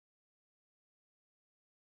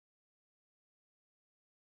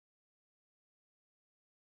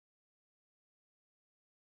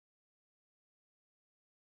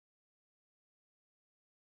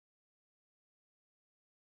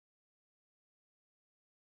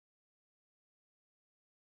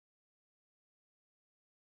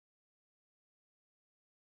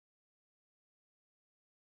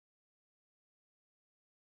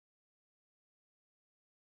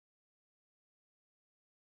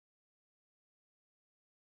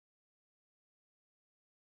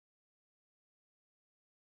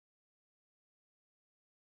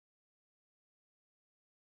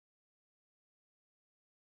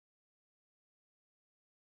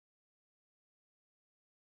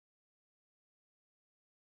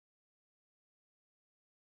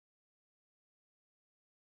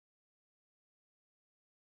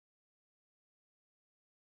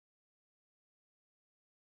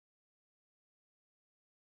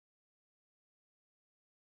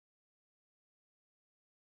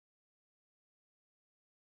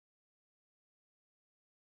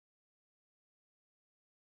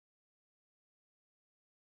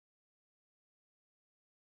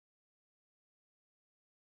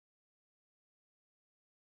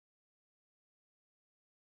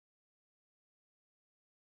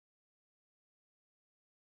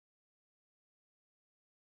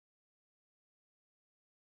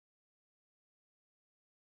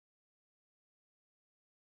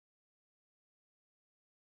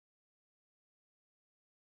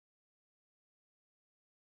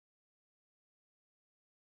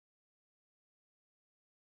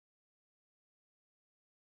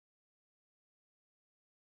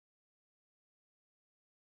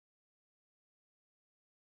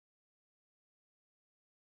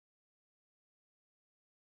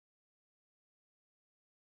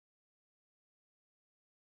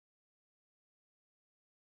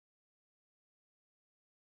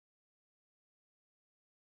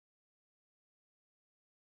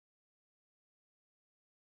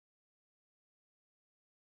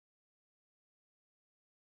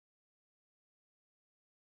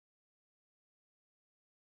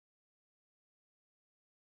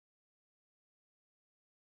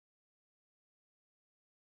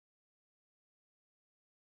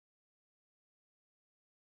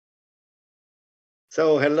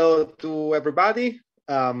So hello to everybody.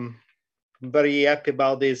 Very happy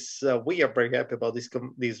about this. We are very happy about this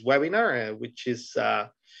webinar, which is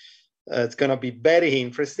it's going to be very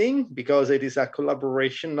interesting because it is a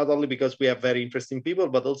collaboration, not only because we have very interesting people,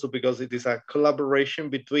 but also because it is a collaboration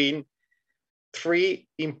between three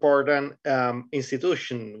important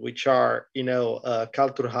institutions, which are,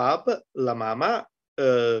 CultureHub, La Mama,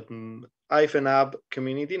 IFNHub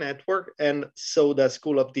Community Network, and SODA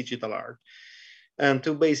School of Digital Art. And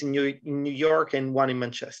two based in New York and one in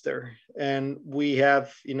Manchester. And we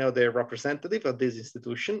have, the representative of this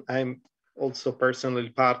institution. I'm also personally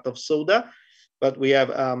part of SODA, but we have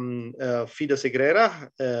Fito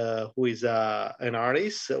Segrera, who is an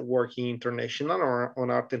artist working international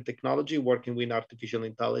on art and technology, working with artificial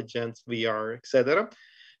intelligence, VR, etc.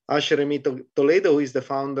 Asher Toledo, who is the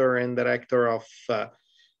founder and director of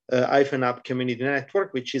IFNHub Community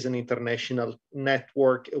Network, which is an international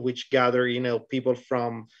network which gather, people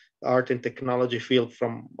from art and technology field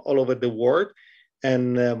from all over the world.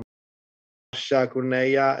 And Marsha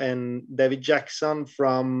Kurneya and David Jackson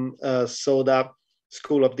from SODA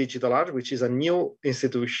School of Digital Art, which is a new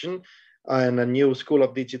institution and a new school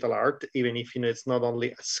of digital art, even if, it's not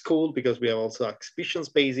only a school, because we have also exhibition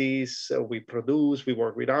spaces, we produce, we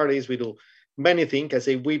work with artists, we do many things. I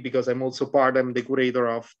say we because I'm the curator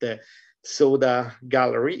of the SODA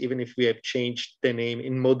Gallery, even if we have changed the name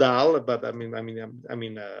in Modal, but I'm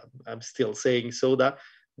still saying SODA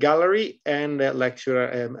Gallery, and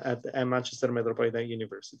lecturer at Manchester Metropolitan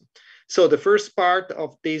University. So the first part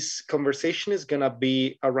of this conversation is going to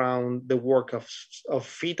be around the work of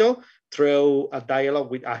Fito through a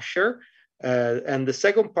dialogue with Asher. And the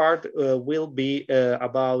second part will be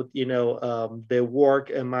about, the work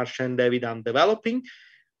Marsha and David are developing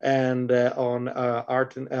and on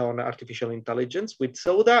art and on artificial intelligence with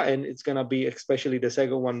SODA. And it's going to be, especially the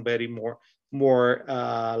second one, very more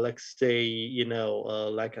let's say,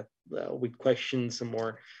 with questions and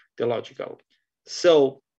more theological.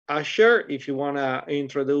 So Asher, if you want to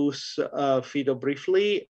introduce Fito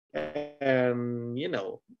briefly and,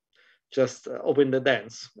 just open the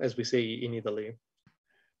dance, as we say in Italy.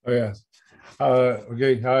 Oh, yes.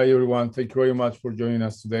 Okay. Hi, everyone. Thank you very much for joining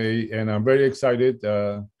us today. And I'm very excited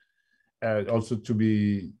also to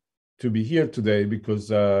be here today because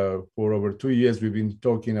for over 2 years, we've been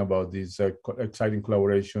talking about this exciting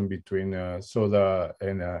collaboration between SODA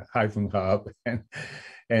and IFNHub and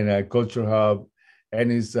CultureHub.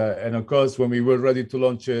 And of course, when we were ready to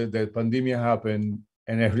launch it, the pandemic happened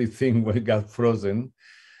and everything got frozen.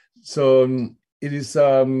 So it is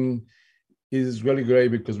really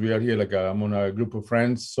great because we are here, I'm on a group of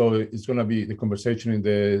friends. So it's going to be the conversation in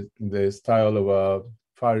the style of a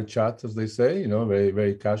fire chat, as they say, very,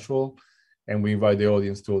 very casual. And we invite the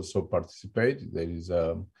audience to also participate. There is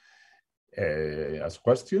ask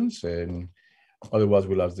questions, and otherwise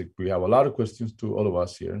we have a lot of questions to all of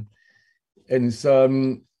us here. And it's,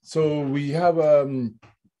 so we have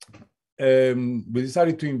we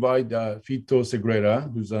decided to invite Fito Segrera,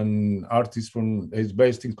 who's an artist he's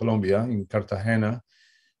based in Colombia, in Cartagena.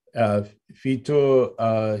 Fito,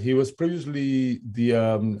 he was previously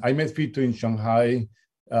I met Fito in Shanghai,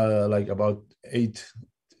 about 8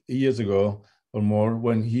 years ago or more,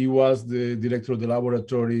 when he was the director of the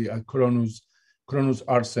laboratory at Kronos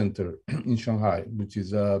Art Center in Shanghai, which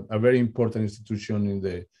is a very important institution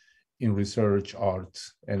in research, art,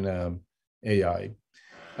 and AI.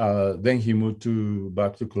 Then he moved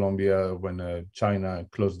back to Colombia when China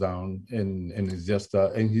closed down, and it's just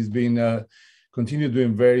and he's been continued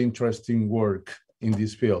doing very interesting work in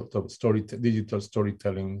this field of digital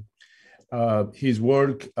storytelling. His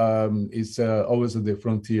work is always at the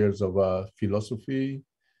frontiers of philosophy,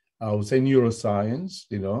 I would say neuroscience,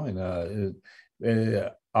 and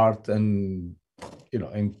art, and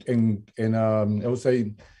I would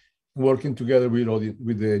say working together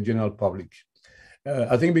with the general public.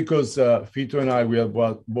 I think because Fito and I, we are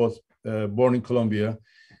both born in Colombia,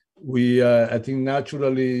 I think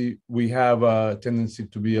naturally we have a tendency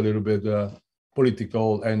to be a little bit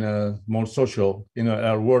political and more social.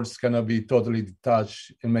 Our words cannot be totally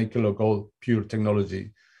detached and make it look all pure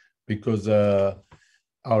technology, because our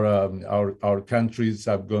countries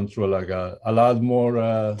have gone through a lot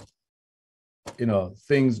more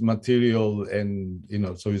things, material, and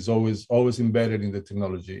so it's always embedded in the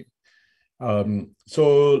technology.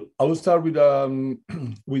 So I will start with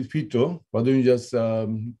Fito. Why don't you just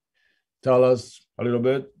tell us a little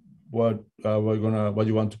bit what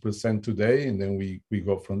you want to present today, and then we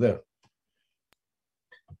go from there.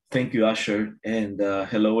 Thank you, Asher, and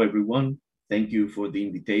hello everyone. Thank you for the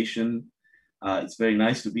invitation. It's very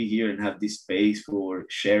nice to be here and have this space for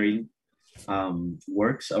sharing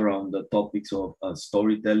works around the topics of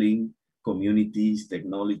storytelling, communities,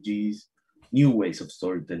 technologies, new ways of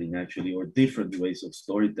storytelling, actually, or different ways of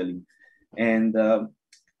storytelling. And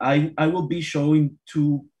I will be showing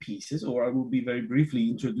two pieces, or I will be very briefly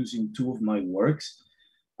introducing two of my works.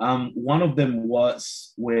 One of them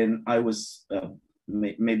was when I was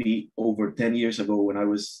maybe over 10 years ago, when I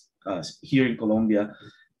was here in Colombia,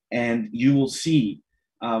 and you will see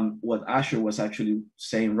what Asher was actually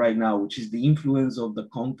saying right now, which is the influence of the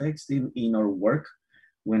context in our work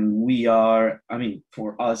when we are, I mean,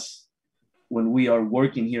 for us, when we are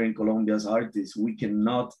working here in Colombia as artists, we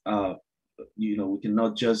cannot, we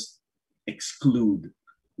cannot just exclude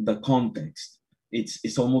the context.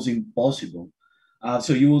 It's almost impossible.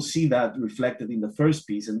 So you will see that reflected in the first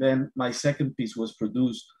piece. And then my second piece was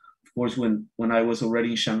produced, of course, when I was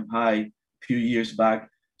already in Shanghai a few years back.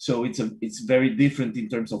 So it's very different in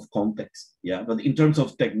terms of context. Yeah, but in terms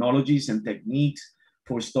of technologies and techniques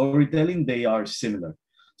for storytelling, they are similar.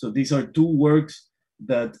 So these are two works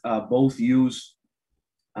that both use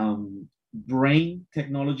brain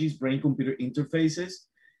technologies, brain-computer interfaces,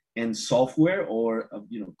 and software, or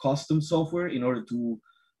custom software, in order to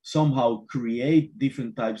somehow create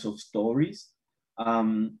different types of stories.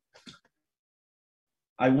 I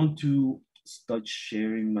want to start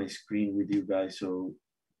sharing my screen with you guys. So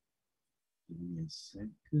give me a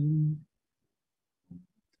second.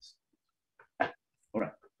 All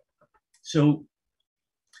right. So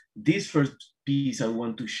this first piece I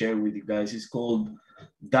want to share with you guys is called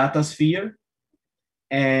Datasphere.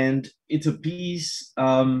 And it's a piece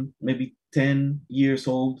maybe 10 years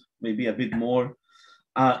old, maybe a bit more.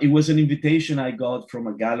 It was an invitation I got from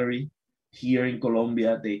a gallery here in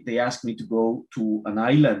Colombia. They asked me to go to an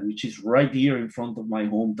island, which is right here in front of my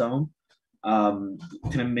hometown,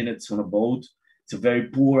 10 minutes on a boat. It's a very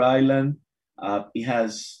poor island. It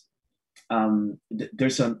has,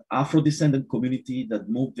 there's an Afro-descendant community that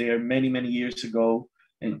moved there many, many years ago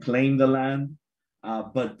and claimed the land.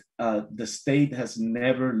 But the state has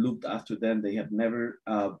never looked after them. They have never,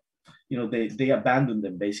 they abandoned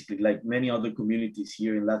them, basically, like many other communities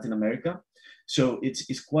here in Latin America. So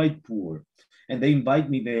it's quite poor. And they invite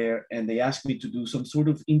me there, and they ask me to do some sort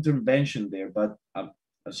of intervention there. But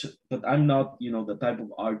I'm not, the type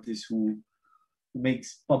of artist who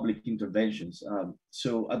makes public interventions.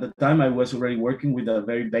 So at the time, I was already working with a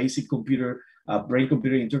very basic brain-computer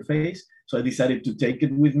interface. So I decided to take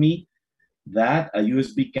it with me, that, a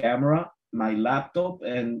USB camera, my laptop,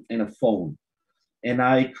 and a phone. And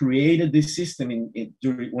I created this system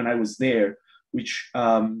when I was there, which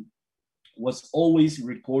was always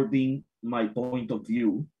recording my point of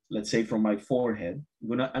view, let's say from my forehead.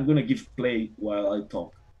 I'm gonna give play while I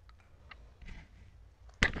talk.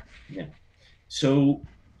 Yeah. So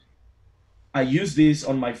I use this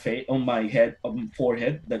on my face, on my head, on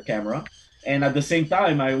forehead, the camera, and at the same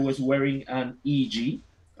time I was wearing an EEG,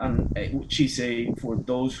 which is for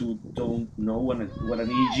those who don't know what an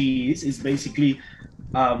EEG is basically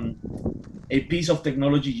a piece of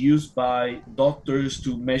technology used by doctors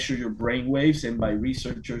to measure your brain waves, and by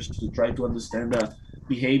researchers to try to understand the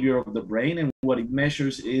behavior of the brain. And what it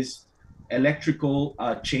measures is electrical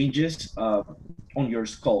changes on your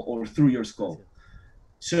skull or through your skull.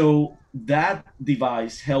 So that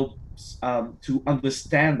device helps to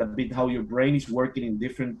understand a bit how your brain is working in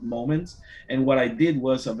different moments. And what I did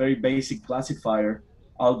was a very basic classifying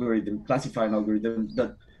algorithm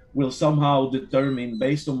that will somehow determine,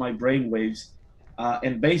 based on my brain waves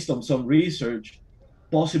and based on some research,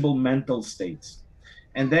 possible mental states.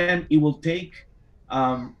 And then it will take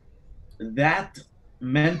that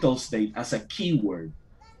mental state as a keyword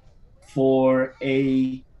for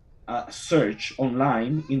a search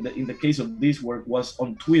online. In the case of this work, was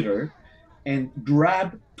on Twitter, and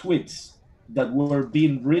grab tweets that were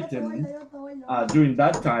being written during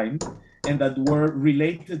that time, and that were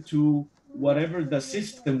related to whatever the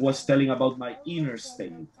system was telling about my inner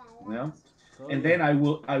state. Yeah? And then I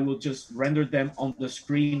will just render them on the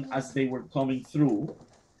screen as they were coming through.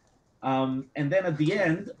 And then at the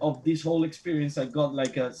end of this whole experience, I got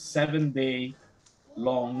like a 7-day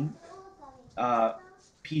long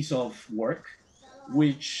piece of work,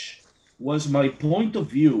 which was my point of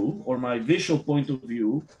view, or my visual point of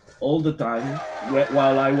view, all the time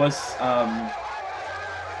while I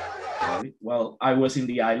was in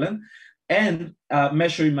the island, and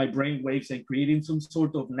measuring my brain waves and creating some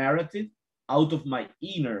sort of narrative out of my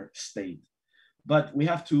inner state. But we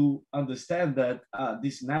have to understand that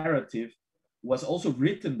this narrative was also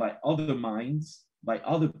written by other minds, by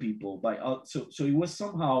other people, so it was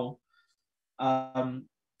somehow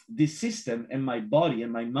this system, and my body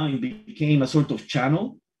and my mind became a sort of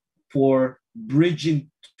channel for bridging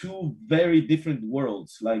two very different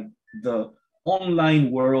worlds, like the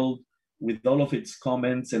online world with all of its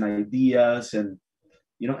comments and ideas, and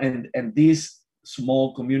and this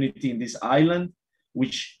small community in this island,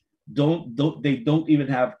 which they don't even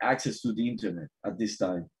have access to the internet at this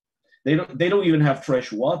time. They don't even have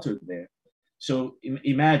fresh water there. So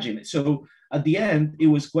imagine. So at the end, it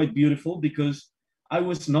was quite beautiful because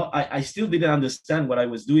I still didn't understand what I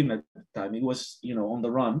was doing at the time. It was, on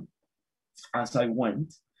the run as I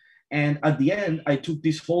went. And at the end, I took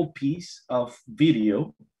this whole piece of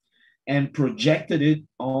video and projected it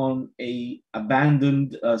on a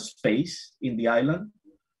abandoned space in the island,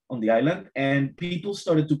 on the island. And people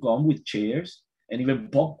started to come with chairs and even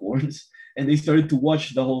popcorns, and they started to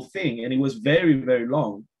watch the whole thing. And it was very, very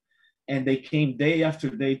long. And they came day after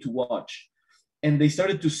day to watch. And they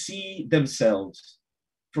started to see themselves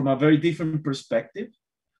from a very different perspective,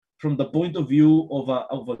 from the point of view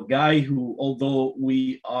of a guy who, although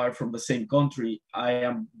we are from the same country, I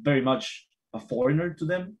am very much a foreigner to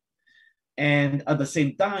them. And at the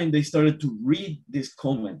same time, they started to read these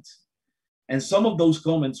comments. And some of those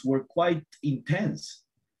comments were quite intense.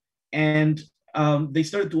 And they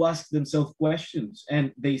started to ask themselves questions,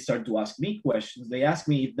 and they started to ask me questions. They asked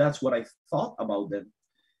me if that's what I thought about them,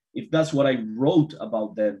 if that's what I wrote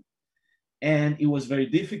about them. And it was very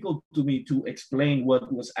difficult to me to explain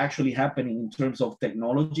what was actually happening in terms of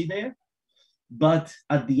technology there. But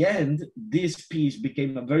at the end, this piece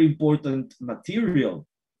became a very important material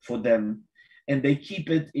for them. And they keep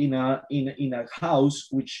it in a house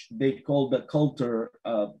which they call the Culture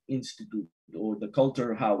Institute, or the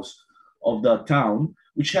Culture House of the town,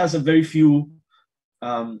 which has a very few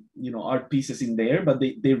art pieces in there, but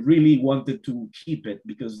they really wanted to keep it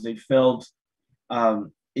because they felt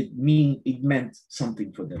it meant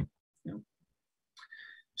something for them.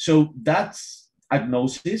 So that's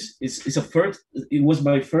Agnosis. It was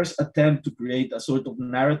my first attempt to create a sort of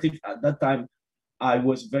narrative. At that time, I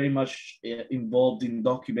was very much involved in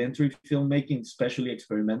documentary filmmaking, especially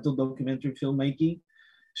experimental documentary filmmaking.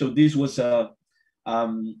 So this was a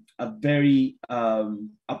very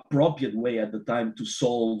appropriate way at the time to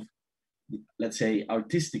solve, let's say,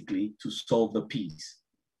 artistically, to solve the piece.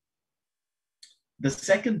 The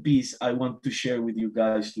second piece I want to share with you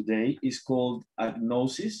guys today is called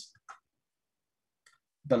Agnosis,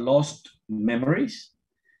 the Lost Memories.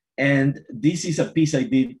 And this is a piece I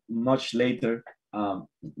did much later,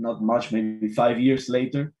 not much, maybe 5 years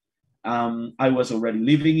later. I was already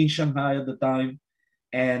living in Shanghai at the time,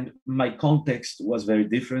 and my context was very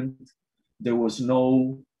different. There was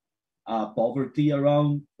no poverty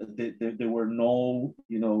around. There were no,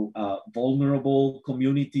 vulnerable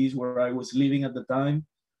communities where I was living at the time.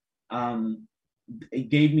 It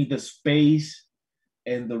gave me the space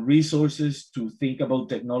and the resources to think about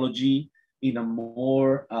technology in a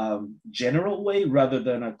more general way rather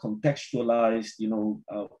than a contextualized,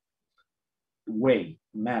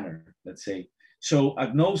 manner, let's say. So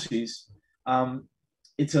Agnosis,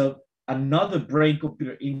 it's another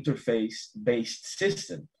brain-computer interface-based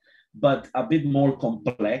system, but a bit more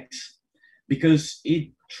complex because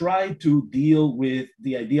it tried to deal with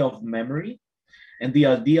the idea of memory and the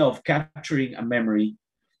idea of capturing a memory,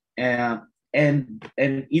 and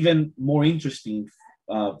even more interesting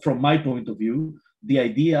from my point of view, the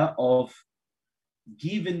idea of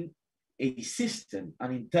giving a system,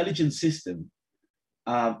 an intelligent system,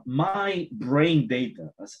 my brain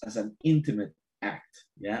data as an intimate act.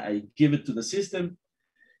 Yeah, I give it to the system.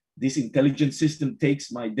 This intelligent system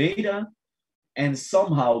takes my data, and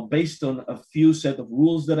somehow, based on a few set of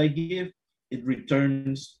rules that I give, it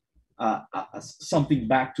returns something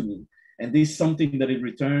back to me. And this something that it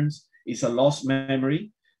returns is a lost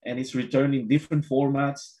memory, and it's returned in different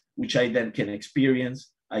formats, which I then can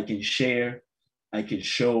experience, I can share, I can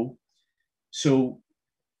show. So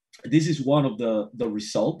this is one of the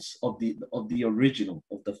results of the original,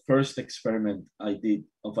 of the first experiment I did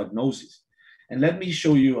of Agnosis. And let me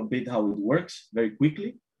show you a bit how it works very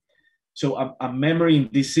quickly. So a memory in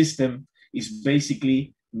this system is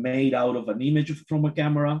basically made out of an image from a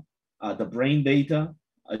camera, the brain data,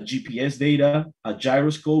 a GPS data, a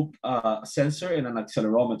gyroscope sensor, and an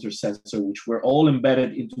accelerometer sensor, which were all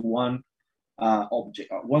embedded into one object,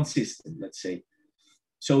 one system, let's say.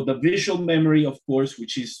 So the visual memory, of course,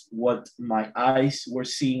 which is what my eyes were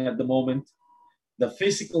seeing at the moment. The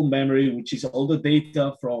physical memory, which is all the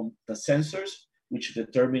data from the sensors, which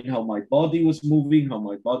determine how my body was moving, how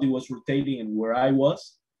my body was rotating, and where I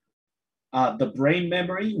was. The brain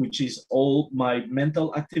memory, which is all my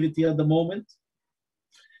mental activity at the moment.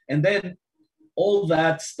 And then all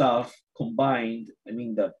that stuff combined, I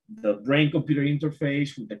mean, the brain-computer interface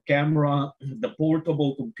with the camera, the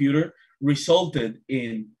portable computer, resulted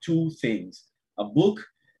in two things: a book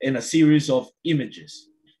and a series of images.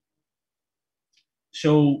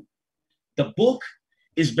 So the book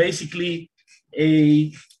is basically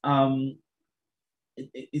a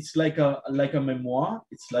it's like a memoir.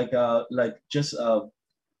 It's like just a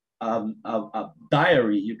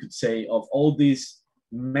diary, you could say, of all these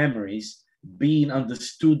memories being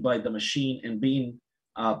understood by the machine and being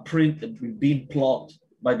printed, being plotted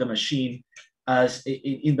by the machine as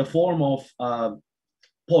in the form of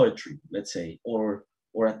poetry, let's say, or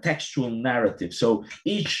a textual narrative. So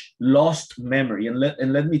each lost memory, and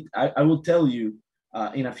let me, I will tell you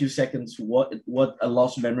in a few seconds what a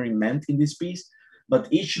lost memory meant in this piece. But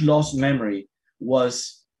each lost memory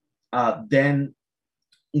was then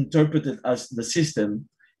interpreted as the system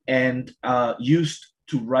and used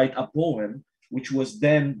to write a poem, which was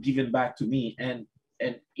then given back to me. And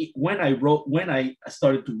when I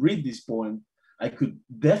started to read this poem, I could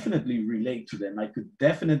definitely relate to them. I could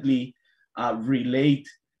definitely relate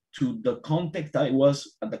to the context I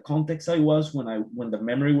was when the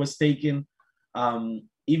memory was taken.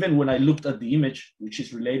 Even when I looked at the image, which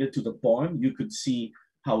is related to the poem, you could see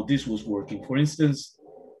how this was working. For instance,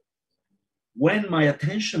 when my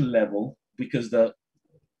attention level, because the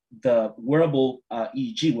wearable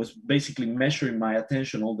EEG was basically measuring my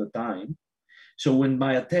attention all the time. So when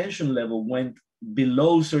my attention level went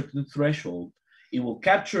below certain threshold, it will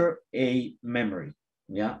capture a memory,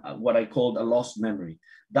 yeah, what I called a lost memory.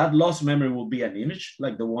 That lost memory will be an image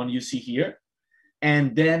like the one you see here.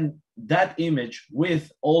 And then that image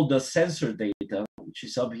with all the sensor data, which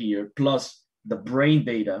is up here, plus the brain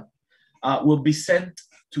data, will be sent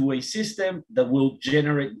to a system that will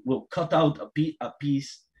cut out a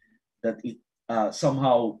piece that it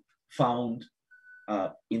somehow found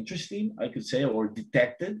interesting, I could say, or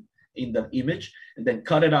detected in the image, and then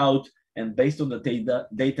cut it out, and based on the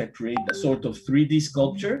data create a sort of 3D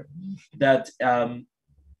sculpture that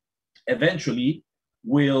eventually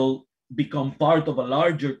will become part of a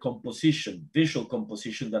larger composition, visual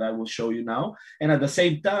composition that I will show you now. And at the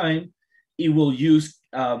same time, it will use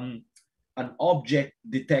an object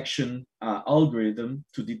detection algorithm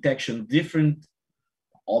to detection different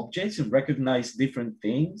objects and recognize different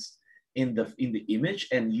things in the image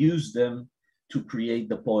and use them to create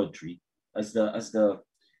the poetry as the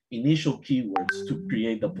initial keywords to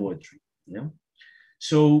create the poetry. Yeah.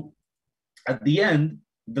 So at the end,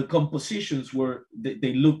 the compositions were,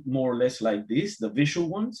 they look more or less like this, the visual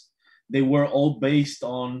ones. They were all based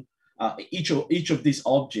on each of these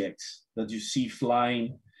objects that you see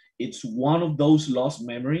flying. It's one of those lost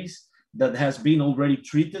memories that has been already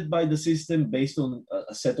treated by the system based on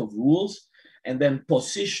a set of rules and then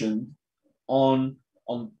positioned on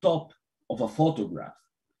top of a photograph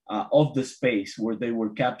of the space where they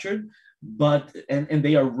were captured. But and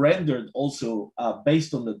they are rendered also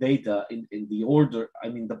based on the data in the order. I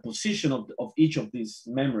mean, the position of each of these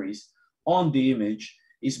memories on the image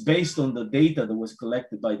is based on the data that was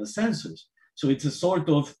collected by the sensors. So it's a sort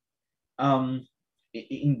of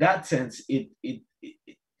in that sense, it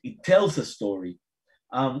tells a story.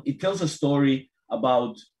 It tells a story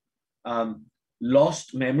about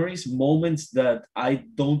lost memories, moments that I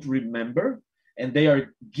don't remember, and they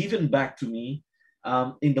are given back to me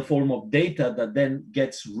in the form of data that then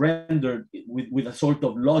gets rendered with a sort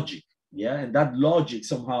of logic. Yeah, and that logic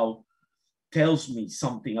somehow tells me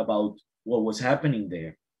something about what was happening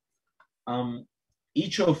there.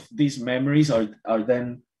 Each of these memories are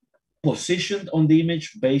then positioned on the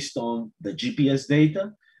image based on the GPS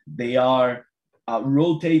data. They are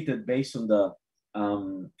rotated based on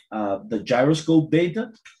the gyroscope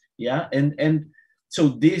data. Yeah, and so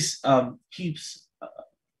this keeps,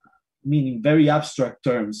 meaning very abstract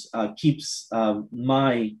terms, keeps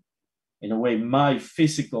in a way, my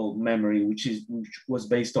physical memory, which was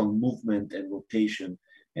based on movement and rotation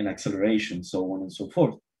and acceleration, so on and so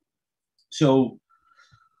forth. So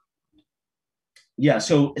yeah,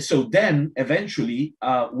 so then eventually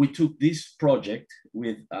we took this project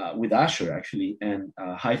with Azure actually, and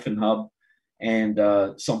CultureHub and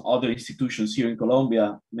some other institutions here in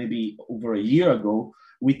Colombia, maybe over a year ago.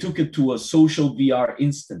 We took it to a social VR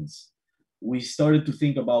instance. We started to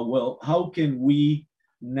think about, well, how can we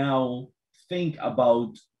now think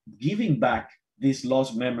about giving back these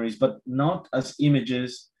lost memories, but not as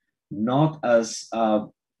images, not as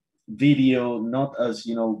video, not as,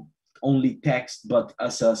 only text, but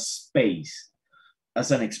as a space, as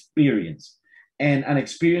an experience, and an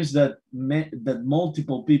experience that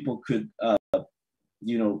multiple people could,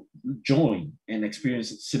 join and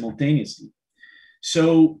experience it simultaneously.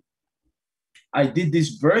 So I did this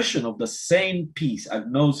version of the same piece,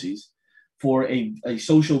 Agnosis, for a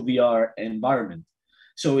social VR environment.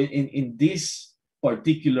 So in this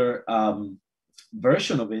particular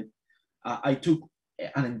version of it, I took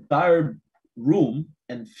an entire room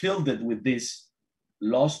and filled it with these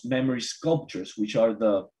lost memory sculptures, which are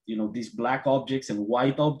the, these black objects and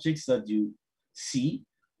white objects that you see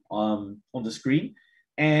on the screen.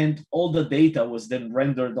 And all the data was then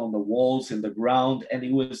rendered on the walls and the ground, and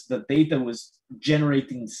the data was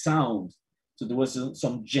generating sound. So there was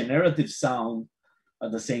some generative sound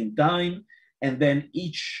at the same time. And then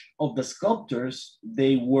each of the sculptors,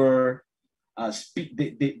 they were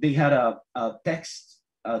they had a text.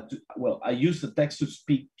 I used the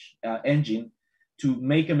text-to-speech engine to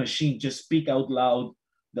make a machine just speak out loud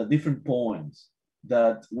the different poems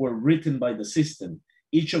that were written by the system,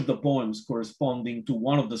 each of the poems corresponding to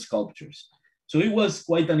one of the sculptures. So it was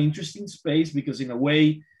quite an interesting space, because in a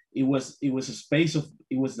way, it was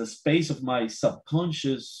the space of my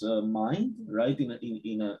subconscious mind, right?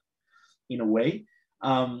 In a way.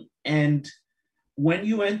 And when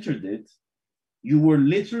you entered it, you were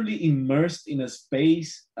literally immersed in a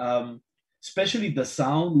space, especially the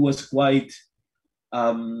sound was quite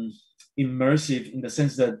immersive, in the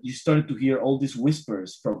sense that you started to hear all these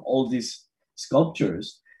whispers from all these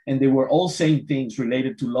sculptures, and they were all saying things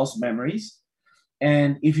related to lost memories.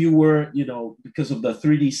 And if you were, because of the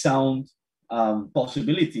 3D sound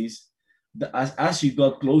possibilities, as you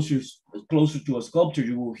got closer to a sculpture,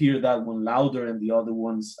 you will hear that one louder and the other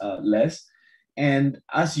ones less. And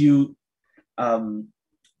as you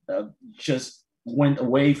just moved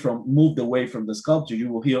away from the sculpture,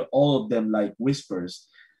 you will hear all of them like whispers,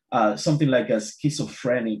 something like a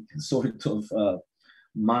schizophrenic sort of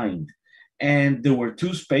mind. And there were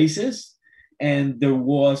two spaces, and there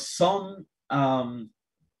was some,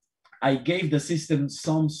 I gave the system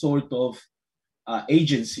some sort of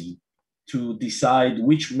agency to decide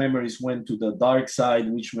which memories went to the dark side,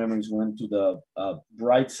 which memories went to the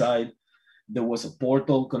bright side. There was a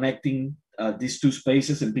portal connecting these two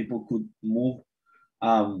spaces, and people could move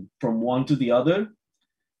from one to the other.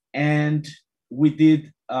 And we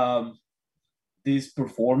did this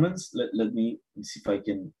performance. Let me see if I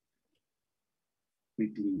can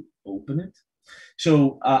quickly open it.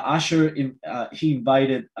 So Asher, he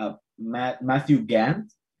invited Matthew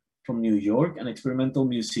Gant from New York, an experimental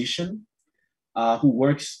musician who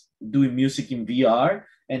works doing music in VR,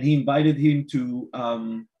 and he invited him to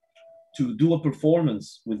do a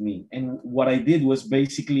performance with me. And what I did was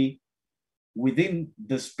basically, within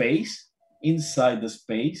the space, inside the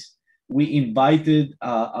space, we invited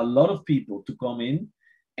a lot of people to come in.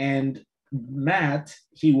 And Matt,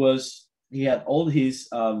 he had all his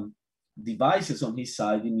devices on his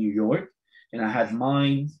side in New York, and I had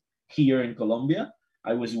mine here in Colombia.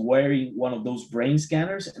 I was wearing one of those brain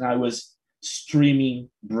scanners, and I was streaming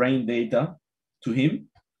brain data to him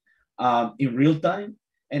in real time.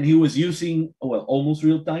 And he was using, almost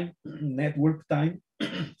real time, network time,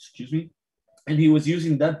 excuse me. And he was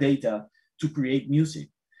using that data to create music.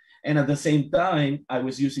 And at the same time, I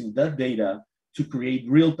was using that data to create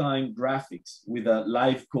real-time graphics with a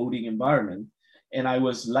live coding environment. And I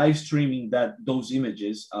was live streaming those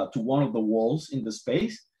images to one of the walls in the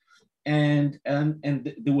space. And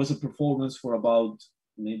there was a performance for about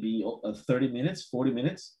maybe 30 minutes, 40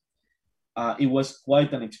 minutes. It was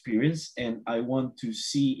quite an experience, and I want to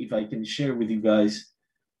see if I can share with you guys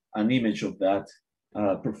an image of that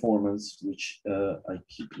performance, which I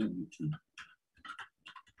keep in YouTube.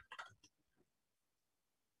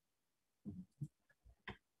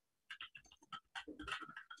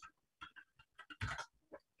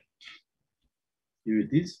 Here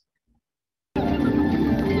it is.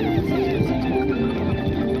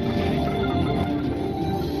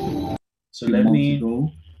 So let me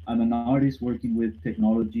go. I'm an artist working with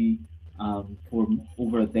technology for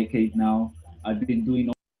over a decade now. I've been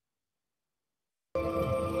doing.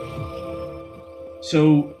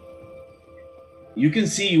 So you can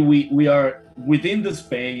see we are within the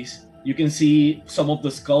space. You can see some of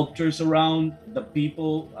the sculptures around, the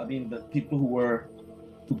people. I mean, the people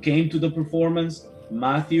who came to the performance.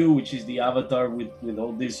 Matthew, which is the avatar with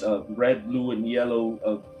all these red, blue, and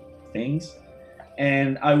yellow things,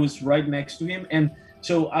 and I was right next to him. And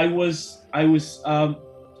so I was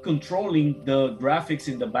controlling the graphics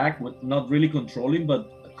in the back, but not really controlling, but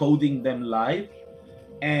coding them live.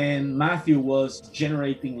 And Matthew was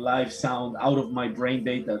generating live sound out of my brain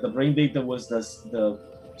data. The brain data was the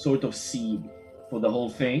sort of seed for the whole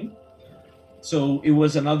thing. So it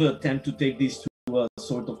was another attempt to take this to a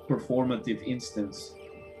sort of performative instance.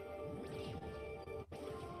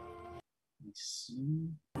 Let's see.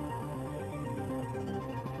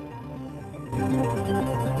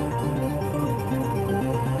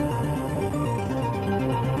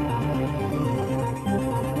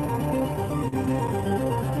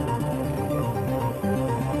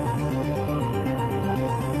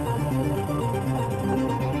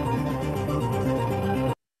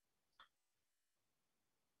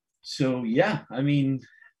 So yeah, I mean,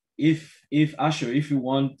 if Asher, if you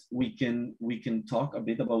want, we can talk a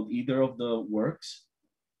bit about either of the works.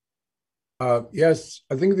 Yes,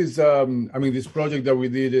 I think this. I mean, this project that we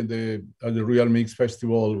did at the Real Mix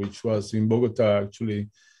Festival, which was in Bogota, actually,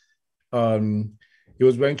 it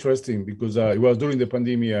was very interesting because it was during the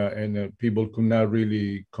pandemic and people could not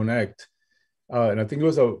really connect. And I think it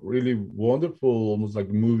was a really wonderful, almost like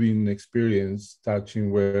moving experience, touching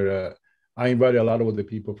where I invited a lot of the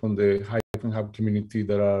people from the Hyphen Hub community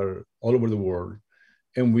that are all over the world,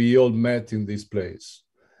 and we all met in this place,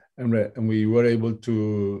 and we were able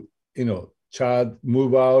to, you know, chat,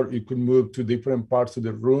 move out. You could move to different parts of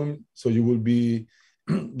the room, so you will be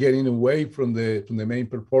getting away from the main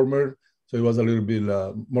performer. So it was a little bit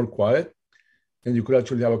more quiet, and you could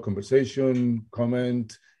actually have a conversation,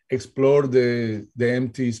 comment, explore the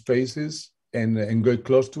empty spaces, and go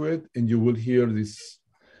close to it, and you will hear this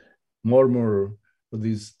murmur or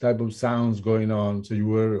these type of sounds going on. So you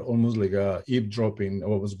were almost like eavesdropping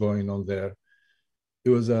what was going on there. It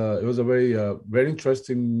was a very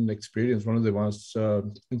interesting experience. One of the most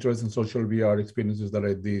interesting social VR experiences that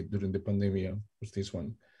I did during the pandemic was this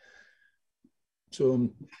one. So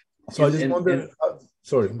I just wonder.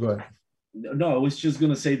 Sorry, go ahead. No, I was just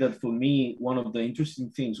gonna say that for me, one of the interesting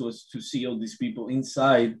things was to see all these people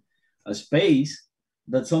inside a space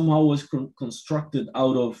that somehow was constructed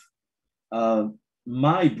out of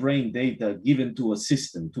my brain data given to a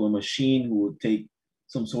system, to a machine who would take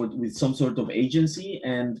some sort of agency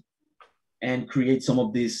and create some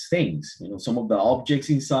of these things, you know, some of the objects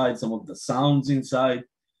inside, some of the sounds inside.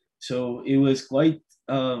 So it was quite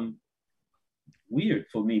weird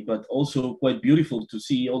for me, but also quite beautiful to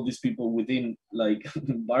see all these people within like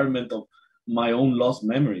environment of my own lost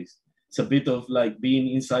memories. It's a bit of like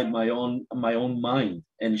being inside my own mind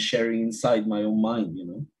and sharing inside my own mind, you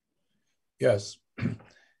know. Yes,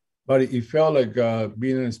 but it felt like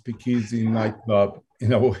being in a speakeasy nightclub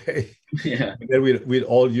in a way. Yeah. There with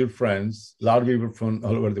all your friends, a lot of people from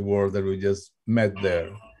all over the world that we just met there.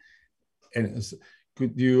 And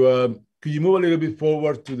could you move a little bit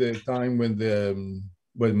forward to the time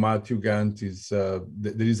when Matthew Gant is there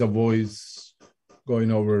is a voice going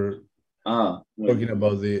over talking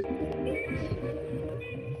about the.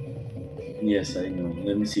 Yes, I know.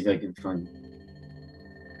 Let me see if I can find it.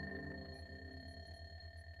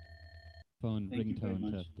 Phone ringtone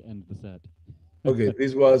to end the set. Okay,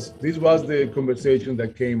 this was the conversation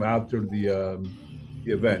that came after the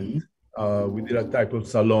event. We did a type of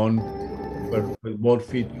salon where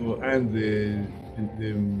both Fito and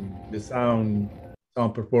the sound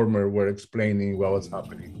performer were explaining what was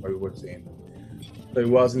happening, what we were seeing. So it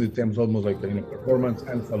was in the terms almost like a performance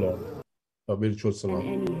and salon, a virtual salon.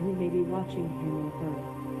 And any who may be watching him or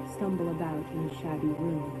her stumble about in a shabby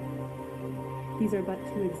room. These are but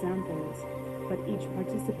two examples, but each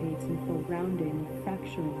participates in foregrounding,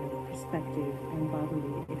 fracturing of perspective and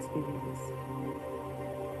bodily experience.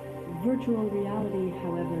 Virtual reality,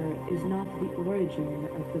 however, is not the origin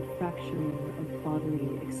of the fracturing of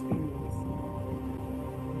bodily experience.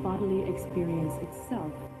 Bodily experience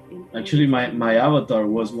itself. Actually, my avatar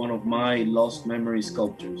was one of my Lost Memory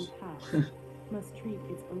sculptures. Must treat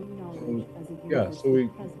its own knowledge as a so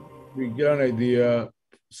we get an idea.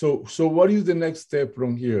 So what is the next step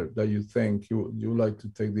from here that you think you like to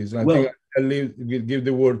take this? And I think I'll give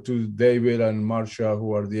the word to David and Marcia,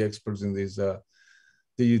 who are the experts in this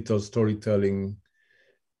digital storytelling.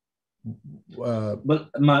 But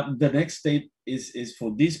the next step is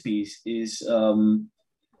for this piece is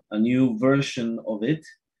a new version of it,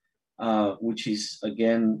 which is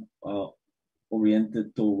again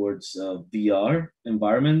oriented towards VR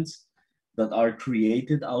environments that are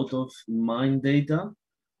created out of mind data.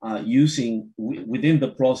 Using within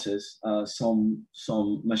the process some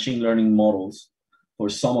machine learning models for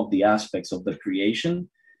some of the aspects of the creation,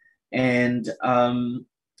 and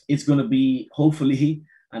it's going to be hopefully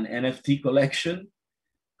an NFT collection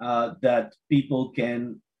that people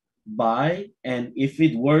can buy, and if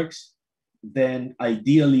it works, then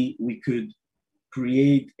ideally we could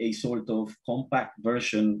create a sort of compact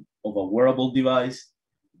version of a wearable device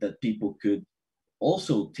that people could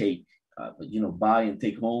also take buy and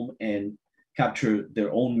take home and capture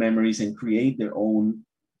their own memories and create their own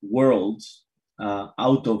worlds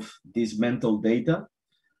out of this mental data.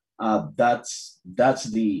 That's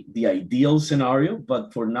the ideal scenario.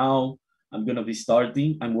 But for now, I'm going to be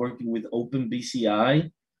starting. I'm working with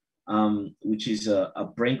OpenBCI, which is a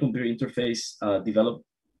brain-computer interface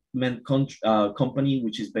development company,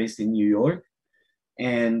 which is based in New York.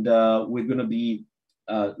 And we're going to be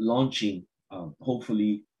launching,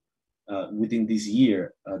 hopefully within this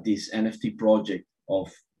year, this NFT project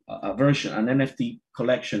of an NFT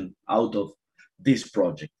collection out of this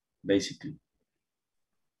project, basically.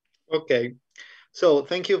 Okay. So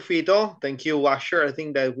thank you, Fito. Thank you, Washer. I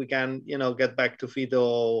think that we can, get back to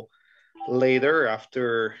Fito later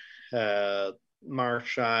after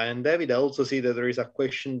Marsha and David. I also see that there is a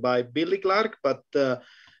question by Billy Clark, but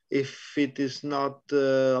if it is not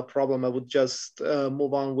a problem, I would just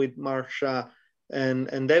move on with Marsha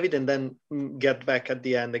and David, and then get back at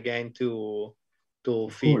the end again to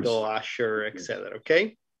Fito, Asher, etc.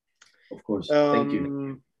 Okay? Of course. Thank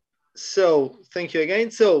you. So thank you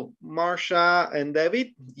again. So Marsha and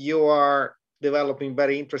David, you are developing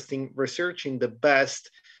very interesting research in the best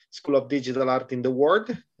school of digital art in the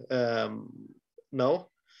world. No,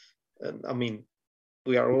 I mean,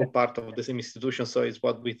 we are all part of the same institution, so it's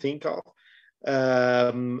what we think of.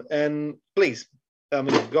 And please,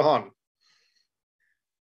 go on.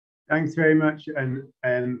 Thanks very much,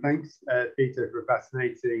 and thanks, Peter, for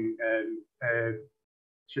fascinating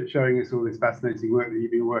showing us all this fascinating work that you've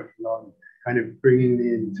been working on, kind of bringing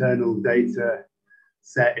the internal data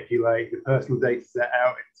set, if you like, the personal data set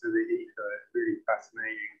out into the ether. Really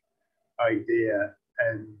fascinating idea.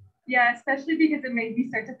 And yeah, especially because it made me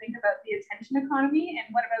start to think about the attention economy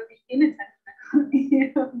and what about the inattention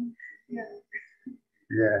economy.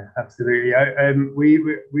 Yeah, absolutely.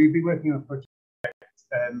 We've been working on a project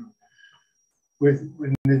with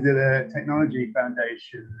the Technology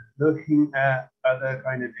Foundation, looking at other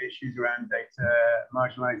kind of issues around data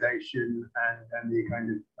marginalization and the kind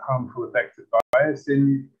of harmful effects of bias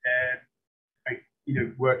in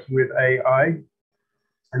working with AI.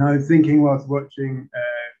 And I was thinking whilst watching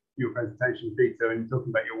your presentation, Peter, and talking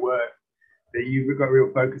about your work, that you've got a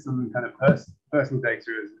real focus on kind of personal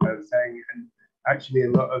data, as I was saying, and actually a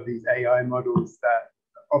lot of these AI models that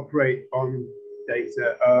operate on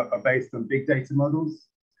data are based on big data models.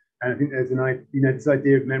 And I think there's this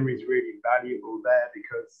idea of memory is really valuable there,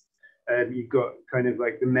 because you've got kind of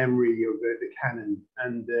like the memory of the canon,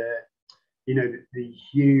 and the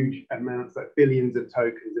huge amounts, like billions of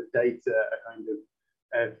tokens of data are kind of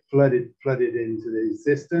flooded into these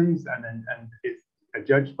systems, and it's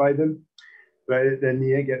judged by them. But then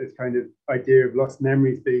you get this kind of idea of lost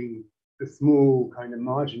memories being the small kind of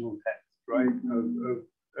marginal text, right?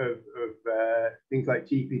 Of things like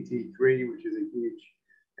GPT-3, which is a huge,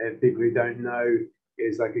 people who don't know,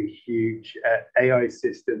 is like a huge AI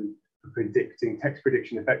system for predicting text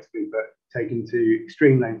prediction effectively, but taken to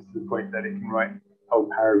extreme lengths to the point that it can write whole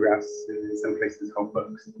paragraphs, and in some cases whole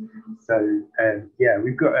books. So yeah,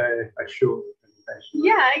 we've got a short presentation.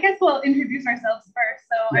 Yeah, I guess we'll introduce ourselves first.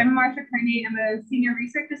 So I'm Marsha Kearney. I'm a senior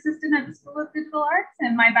research assistant at the School of Digital Arts,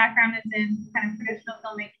 and my background is in kind of traditional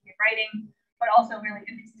filmmaking and writing, but also really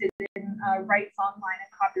interested in rights online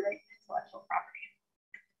and copyright and intellectual property.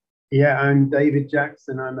 Yeah, I'm David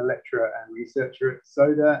Jackson. I'm a lecturer and researcher at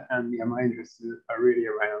SODA, and my interests are really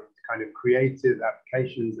around kind of creative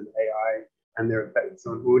applications of AI and their effects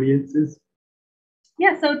on audiences.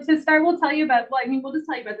 Yeah, so to start, we'll tell you about, we'll just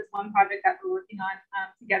tell you about this one project that we're working on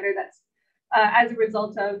together that's as a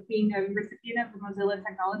result of being a recipient of the Mozilla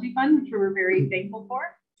Technology Fund, which we're very thankful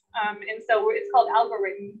for. And so it's called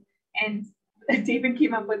Algorithm, and David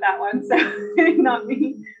came up with that one, so not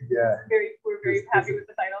me. Yeah. We're very happy with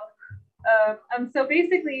the title. So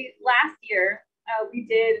basically, last year, we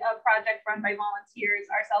did a project run by volunteers,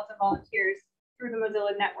 ourselves and volunteers, through the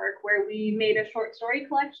Mozilla network, where we made a short story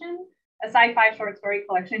collection, a sci-fi short story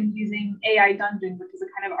collection using AI Dungeon, which is a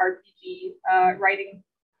kind of RPG writing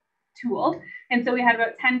tool. And so we had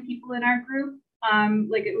about 10 people in our group.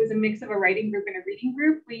 It was a mix of a writing group and a reading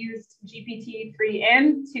group. We used GPT-3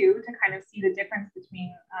 and 2 to kind of see the difference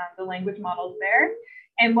between the language models there.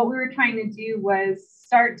 And what we were trying to do was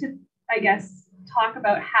start to, I guess, talk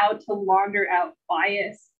about how to launder out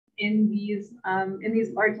bias in these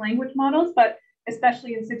large language models, but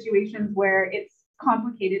especially in situations where it's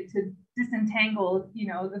complicated to disentangle,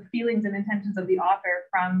 the feelings and intentions of the author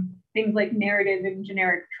from things like narrative and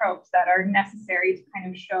generic tropes that are necessary to kind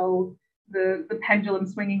of show the pendulum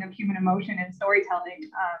swinging of human emotion and storytelling.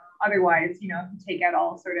 Otherwise, if you take out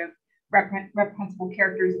all sort of reprehensible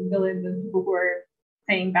characters and villains and people who are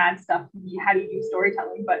saying bad stuff, how do you do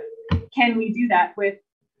storytelling? But can we do that with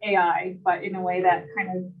AI, but in a way that kind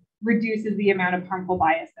of reduces the amount of harmful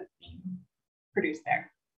bias that's being produced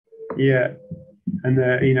there? Yeah, And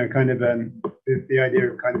you know, kind of the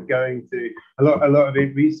idea of kind of going to a lot of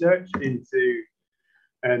research into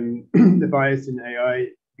the bias in AI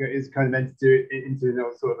is kind of meant to do it into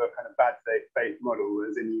sort of a kind of bad faith model,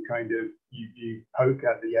 as in you poke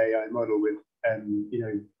at the AI model with you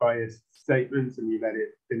know, biased statements, and you let it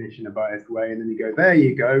finish in a biased way, and then you go, there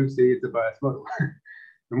you go, see, it's a biased model.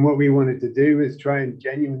 And what we wanted to do is try and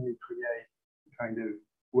genuinely create kind of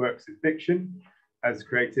works of fiction as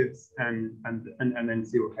creatives, and then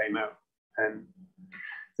see what came out.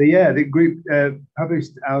 So yeah, the group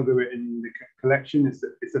published Algorithm, the collection.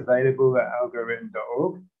 It's available at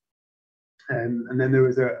algorithm.org. And then there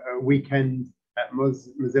was a weekend at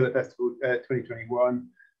Mozilla Festival 2021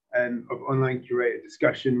 of online curated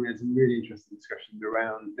discussion. We had some really interesting discussions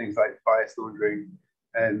around things like bias laundering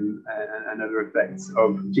and other effects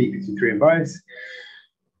of GPT-3 and bias.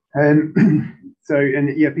 So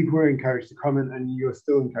yeah, people were encouraged to comment, and you're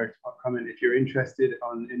still encouraged to comment if you're interested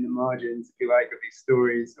in the margins, if you like, of these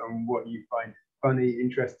stories, on what you find funny,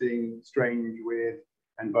 interesting, strange, weird,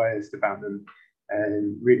 and biased about them,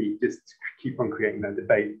 and really just keep on creating that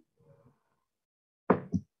debate.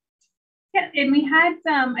 Yeah, and we had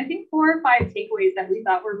I think 4 or 5 takeaways that we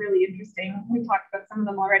thought were really interesting. We talked about some of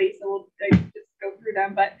them already, so we'll just go through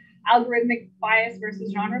them. But algorithmic bias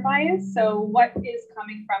versus genre bias. So what is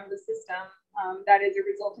coming from the system that is a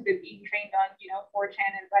result of it being trained on, you know,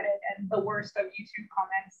 4chan and Reddit and the worst of YouTube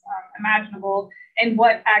comments imaginable, and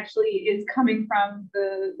what actually is coming from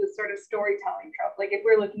the sort of storytelling trope. Like if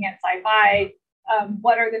we're looking at sci-fi,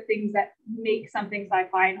 what are the things that make something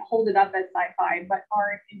sci-fi and hold it up as sci-fi, but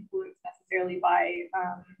aren't influenced necessarily by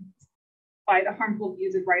the harmful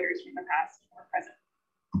views of writers from the past or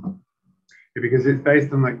present? Because it's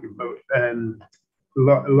based on like a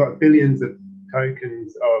lot billions of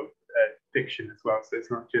tokens of fiction as well, so it's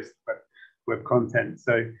not just web content.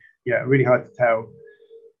 So yeah, really hard to tell.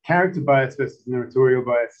 Character bias versus narratorial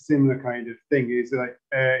bias, a similar kind of thing. Is like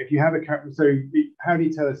if you have a character, so how do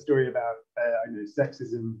you tell a story about I don't know,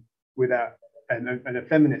 sexism without and a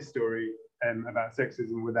feminist story about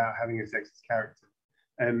sexism without having a sexist character?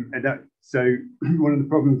 And that, so one of the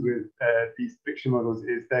problems with these fiction models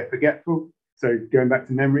is they're forgetful. So going back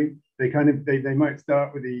to memory, they might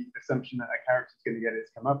start with the assumption that a character is going to get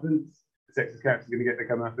its comeuppance, the sexist character is going to get the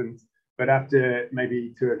comeuppance, but after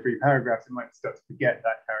maybe 2 or 3 paragraphs, it might start to forget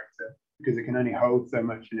that character because it can only hold so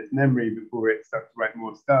much in its memory before it starts to write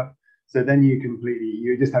more stuff. So then you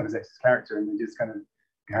just have a sexist character, and they just kind of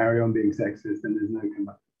carry on being sexist, and there's no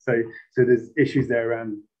comeuppance. So there's issues there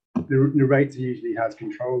around the narrator usually has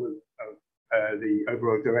control of the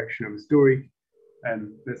overall direction of the story,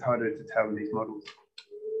 and that's harder to tell in these models.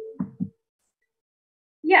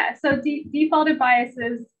 Yeah, so defaulted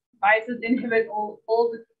biases inhibit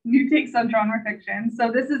old new takes on genre fiction.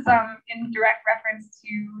 So this is in direct reference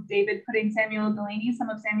to David putting some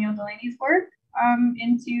of Samuel Delaney's work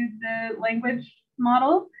into the language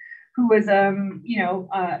model, who was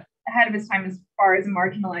ahead of his time as far as a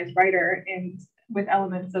marginalized writer, and with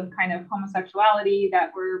elements of kind of homosexuality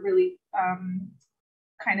that were really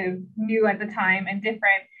kind of new at the time and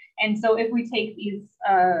different. And so if we take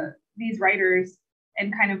these writers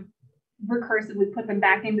and kind of recursively put them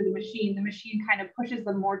back into the machine kind of pushes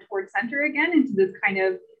them more towards center again, into this kind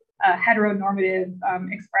of heteronormative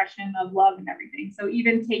expression of love and everything. So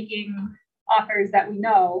even taking authors that we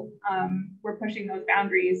know, we're pushing those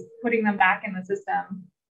boundaries, putting them back in the system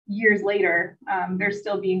years later, they're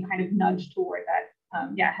still being kind of nudged toward that,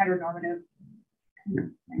 heteronormative.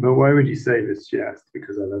 But why would you say this? She asked,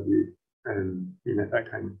 because I love you, and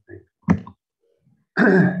that kind of thing.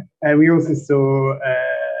 And we also saw,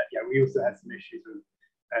 we also had some issues with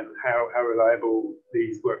how reliable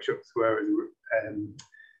these workshops were as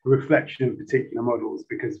a reflection of particular models,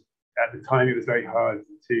 because at the time it was very hard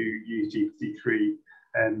to use GPT-3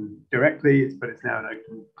 directly, but it's now an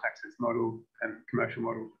open access model and commercial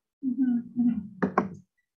model. Mm-hmm, mm-hmm.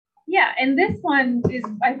 Yeah, and this one is,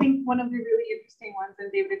 I think, one of the really interesting ones.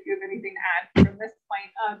 And David, if you have anything to add from this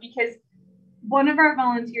point, because one of our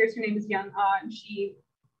volunteers, her name is Young and she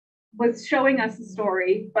was showing us a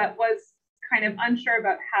story, but was kind of unsure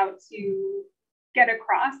about how to get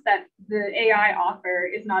across that the AI author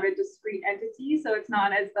is not a discrete entity. So it's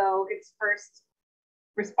not as though its first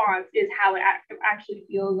response is how it actually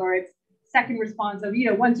feels, or its second response of,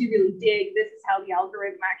 once you really dig, this is how the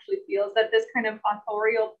algorithm actually feels. That this kind of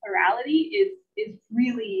authorial plurality is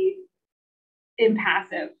really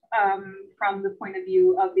impassive from the point of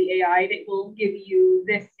view of the AI. It will give you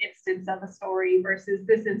this instance of a story versus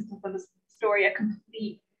this instance of a story, a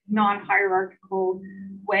complete non-hierarchical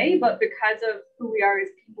way. But because of who we are as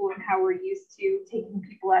people and how we're used to taking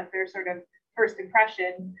people at their sort of first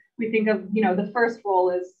impression, we think of, you know, the first role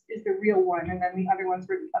is the real one, and then the other ones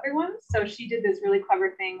were the other ones. So she did this really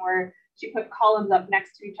clever thing where she put columns up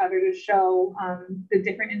next to each other to show the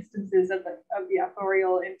different instances of the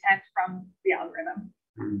authorial intent from the algorithm.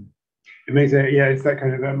 Mm. It makes it, yeah, it's that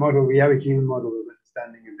kind of a model. We have a human model of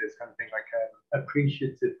understanding of this kind of thing, like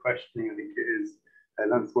appreciative questioning, I think it is.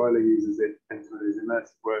 Lance Weiler uses it in some of his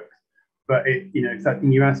immersive works. But it, you know, it's that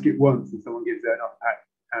thing, you ask it once and someone gives an off-pack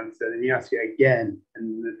answer, then you ask it again,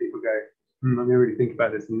 and the people go, I'm going to really think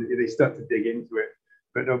about this, and they start to dig into it.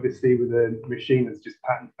 But obviously, with a machine that's just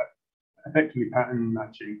effectively pattern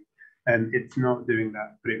matching, and it's not doing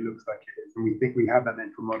that, but it looks like it is, and we think we have that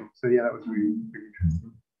mental model. So yeah, that was really, really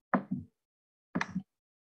interesting.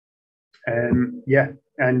 Yeah,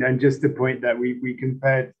 and just to point that we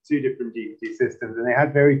compared two different GPT systems, and they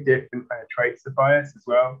had very different kind of traits of bias as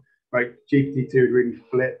well. Like GPT-2 would really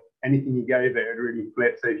flip anything you gave it, would really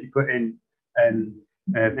flip. So if you put in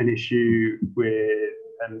an issue with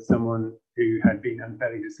someone who had been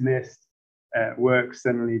unfairly dismissed at work,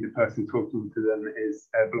 suddenly the person talking to them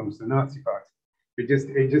belongs to the Nazi party. It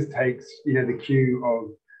just takes, you know, the cue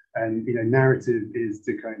of, you know, narrative is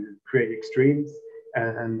to kind of create extremes,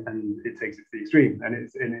 and it takes it to the extreme, and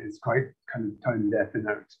it's quite kind of tone deaf in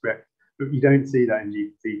that respect. But you don't see that in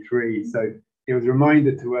GPT-3. So it was a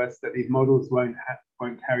reminder to us that these models won't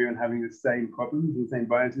carry on having the same problems and same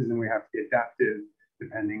biases, and we have to be adaptive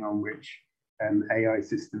depending on which AI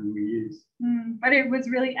system we use. But it was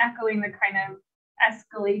really echoing the kind of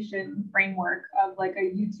escalation framework of like a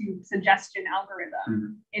YouTube suggestion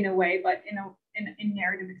algorithm in a way, but in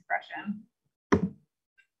narrative expression.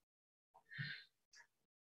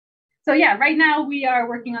 So yeah, right now we are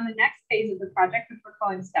working on the next phase of the project, which we're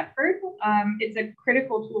calling Stepford. It's a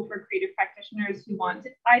critical tool for creative practitioners who want to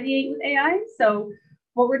ideate with AI. So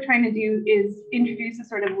what we're trying to do is introduce a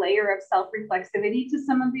sort of layer of self-reflexivity to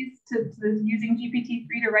some of these, to using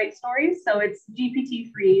GPT-3 to write stories. So it's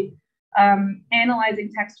GPT-3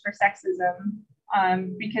 analyzing text for sexism,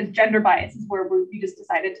 because gender bias is where we just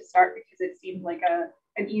decided to start, because it seemed like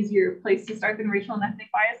an easier place to start than racial and ethnic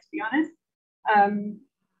bias, to be honest.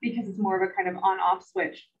 Because it's more of a kind of on-off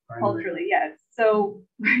switch culturally, yes. So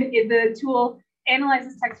the tool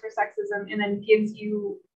analyzes text for sexism and then gives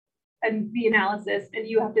you the analysis, and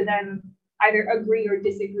you have to then either agree or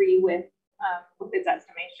disagree with its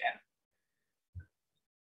estimation.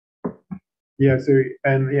 Yeah, so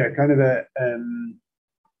yeah, kind of a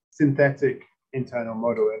synthetic internal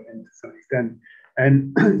model to some extent.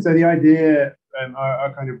 And so the idea,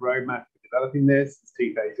 our kind of roadmap for developing this is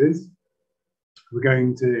two phases.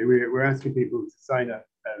 We're asking people to sign up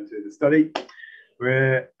to the study,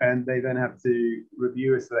 and they then have to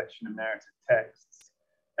review a selection of narrative texts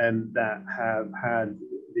that have had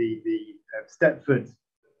the Stepford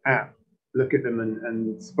app look at them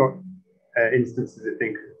and spot instances it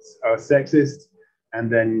thinks are sexist,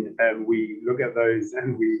 and then we look at those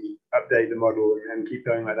and we update the model and keep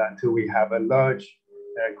going like that until we have a large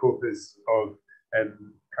corpus of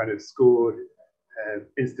kind of scored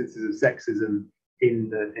instances of sexism in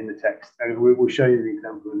the text. And we will show you an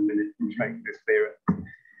example in a minute to make this clearer.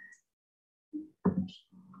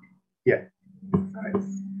 Yeah. I've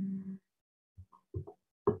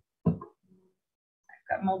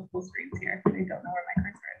got multiple screens here. I don't know where my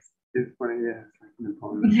cursor is. It's funny, yeah. It's like in the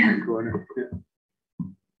bottom corner. Yeah.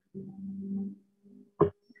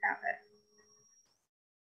 Got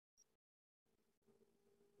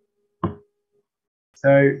it.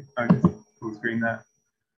 So I'll just full screen that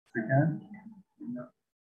if we can.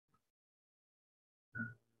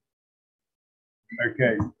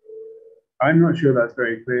 Okay, I'm not sure that's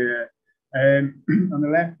very clear. On the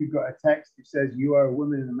left, we've got a text which says, "You are a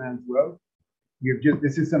woman in a man's world."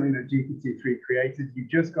 This is something that GPT-3 created. You've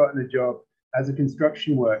just gotten a job as a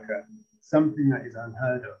construction worker, something that is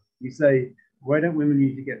unheard of. You say, "Why don't women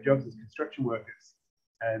usually get jobs as construction workers?"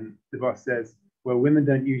 And the boss says, "Well, women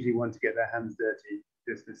don't usually want to get their hands dirty."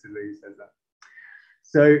 Just dismissively says that.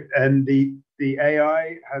 So, the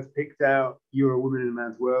AI has picked out "You're a woman in a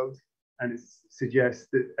man's world," and it suggests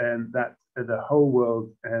that that the whole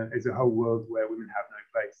world is a whole world where women have no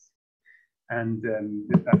place, and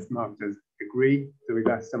that's marked as agree. So we've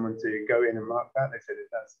asked someone to go in and mark that. They said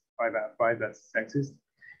that's 5 out of 5. That's sexist.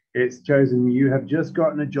 It's chosen "You have just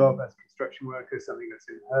gotten a job as a construction worker," something that's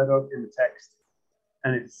unheard of in the text,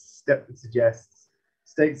 and its step that suggests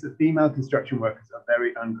states that female construction workers are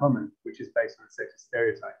very uncommon, which is based on a sexist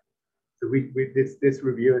stereotype. So this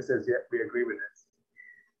reviewer says, yeah, we agree with this.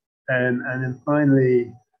 And then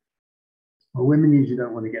finally, well, women usually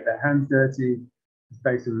don't want to get their hands dirty. It's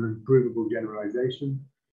based on an unprovable generalization.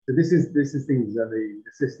 So this is things that the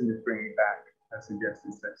system is bringing back as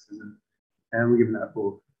suggested sexism, and we're giving that a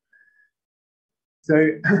 4. So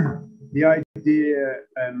the idea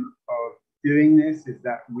of doing this is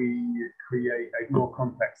that we create a more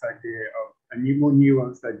complex idea of more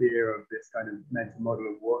nuanced idea of this kind of mental model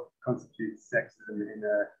of what constitutes sexism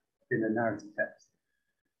in a narrative text.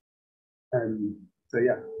 So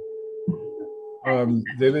yeah.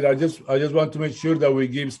 David, I just want to make sure that we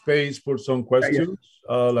give space for some questions.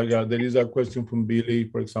 There is a question from Billy,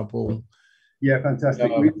 for example. Yeah,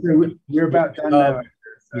 fantastic. We're about done now.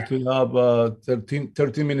 We still have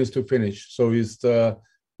 13 minutes to finish. So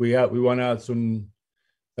we want to add some,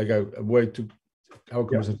 like a way to have a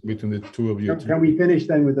conversation between the two of you. Can we finish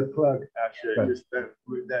then with a plug, actually? Right. Just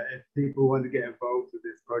that if people want to get involved with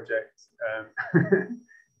this project,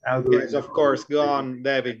 yes, of course. Go on,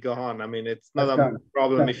 David. Go on. I mean, it's not a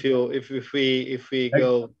problem if we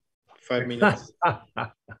go 5 minutes,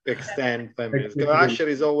 extend 5 minutes. Asher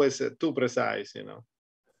is always too precise, you know.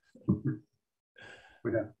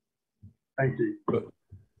 Thank you.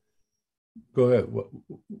 Go ahead.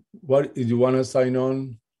 What did you want to sign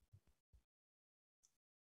on?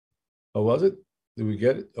 Or was it? Did we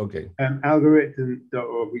get it? Okay.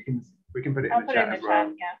 Algorithm.org. We can put it in the chat as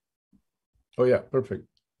well. Yeah. Oh yeah, perfect.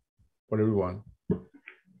 For everyone.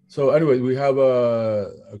 So anyway, we have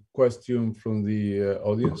a question from the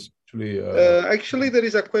audience. Actually, there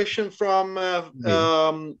is a question from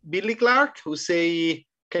Billy Clark, who say,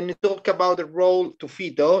 can you talk about the role to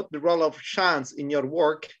Fito, the role of chance in your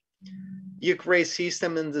work? You create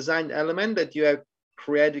system and design element that you have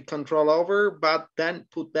created control over, but then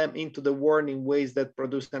put them into the world in ways that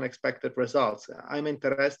produce unexpected results. I'm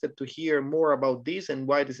interested to hear more about this and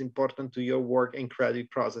why it is important to your work and creative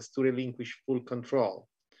process to relinquish full control.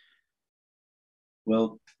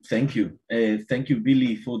 Well, thank you. Thank you,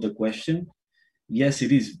 Billy, for the question. Yes,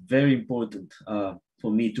 it is very important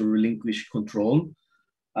for me to relinquish control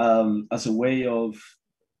as a way of,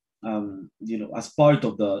 as part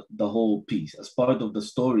of the whole piece, as part of the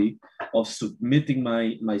story of submitting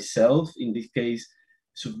myself, in this case,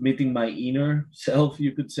 submitting my inner self,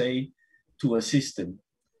 you could say, to a system,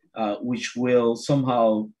 which will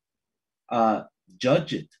somehow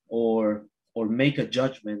judge it or make a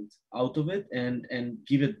judgment out of it and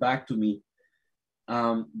give it back to me.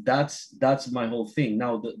 That's my whole thing.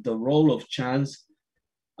 Now, the role of chance,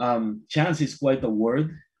 chance is quite a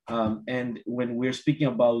word. And when we're speaking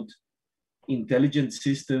about intelligent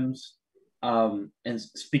systems and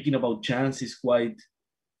speaking about chance is quite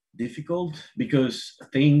difficult because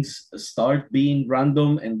things start being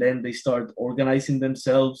random and then they start organizing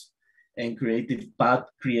themselves and creating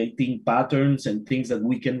patterns and things that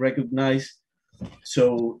we can recognize.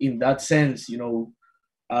 So in that sense, you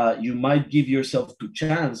might give yourself to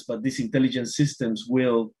chance, but these intelligent systems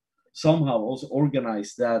will somehow also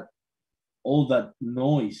organize that, all that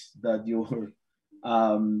noise that your,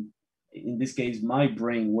 in this case, my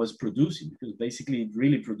brain was producing, because basically it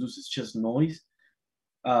really produces just noise,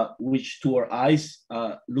 which to our eyes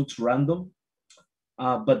looks random,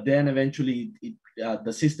 but then eventually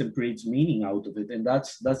the system creates meaning out of it. And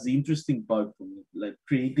that's the interesting part for me, like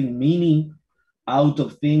creating meaning out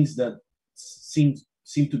of things that seem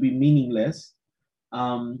to be meaningless.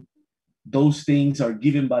 Those things are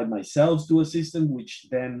given by myself to a system, which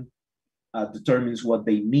then determines what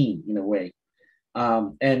they mean in a way.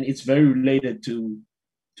 And it's very related to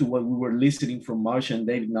what we were listening from Marsha and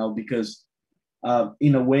David now, because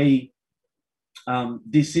in a way,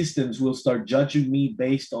 these systems will start judging me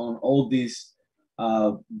based on all this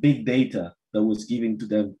big data that was given to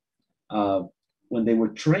them when they were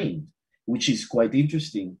trained, which is quite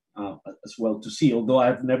interesting as well to see. Although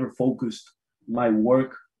I've never focused my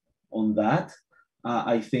work on that,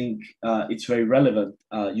 I think it's very relevant.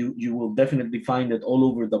 You will definitely find it all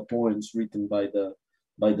over the poems written by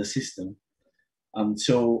the system.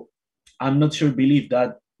 So I'm not sure, Billy, if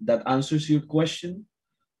that answers your question.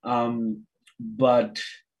 But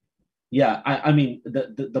yeah, I mean,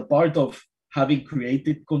 the part of having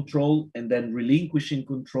created control and then relinquishing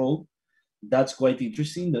control, that's quite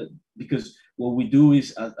interesting, because what we do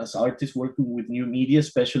is, as artists working with new media,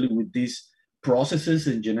 especially with these processes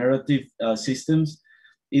and generative systems,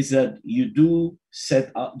 is that you do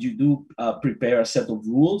prepare a set of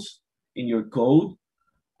rules in your code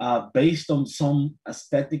based on some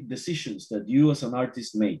aesthetic decisions that you as an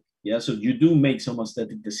artist make. Yeah, so you do make some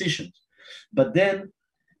aesthetic decisions, but then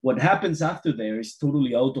what happens after there is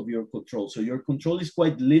totally out of your control. So your control is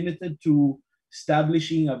quite limited to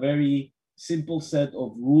establishing a very simple set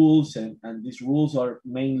of rules, and these rules are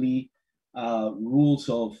mainly rules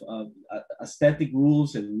of aesthetic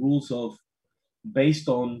rules and rules of based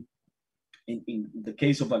on, in the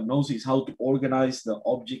case of Agnosis, how to organize the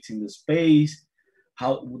objects in the space,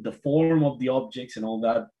 how the form of the objects and all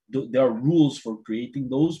that. There are rules for creating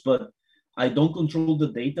those, but I don't control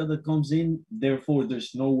the data that comes in. Therefore,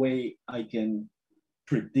 there's no way I can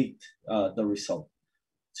predict the result.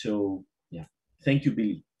 So yeah, thank you,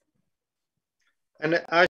 Billy. And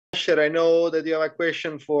Asher, I know that you have a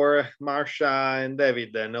question for Marsha and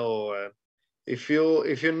David. I know if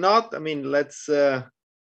you're not, I mean, let's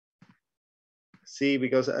see,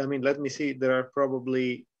 because I mean, let me see. There are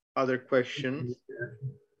probably other questions.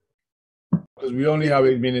 Because we only have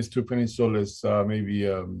 8 minutes to finish, so let's maybe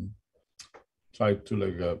try to,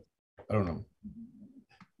 like, I don't know,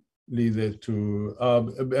 lead it to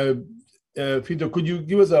Fito. Could you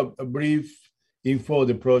give us a brief info of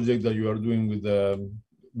the project that you are doing with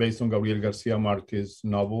based on Gabriel Garcia Marquez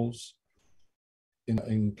novels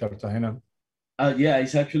in Cartagena? Yeah,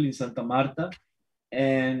 it's actually in Santa Marta,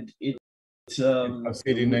 and it's a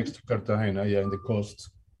city next to Cartagena, yeah, in the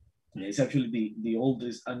coast. It's actually the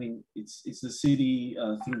oldest. I mean, it's the city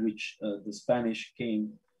through which the Spanish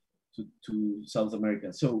came to South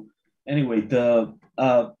America. So anyway, the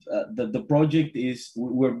project is,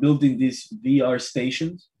 we're building these VR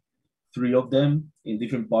stations, 3 of them in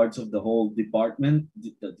different parts of the whole department.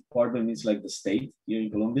 The department is like the state here in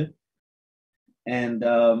Colombia,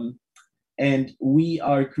 and we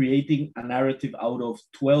are creating a narrative out of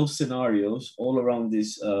 12 scenarios all around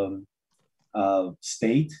this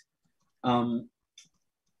state.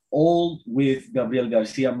 All with Gabriel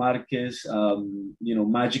Garcia Marquez,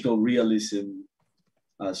 magical realism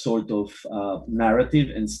sort of narrative,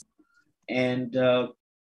 and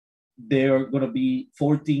there are going to be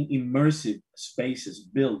 14 immersive spaces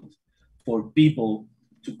built for people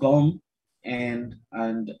to come and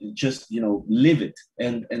just live it,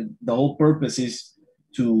 and the whole purpose is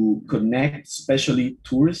to connect, especially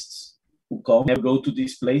tourists who come and go to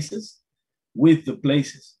these places, with the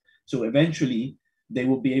places. So eventually they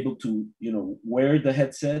will be able to wear the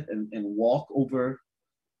headset and walk over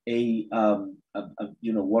a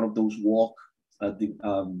one of those walk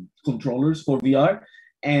controllers for VR,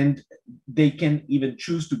 and they can even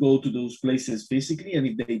choose to go to those places physically, and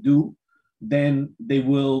if they do, then they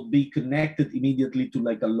will be connected immediately to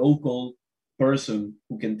like a local person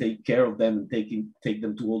who can take care of them and take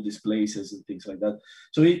them to all these places and things like that.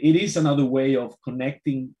 So it is another way of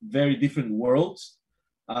connecting very different worlds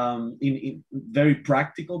in very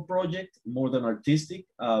practical project, more than artistic,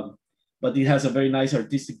 but it has a very nice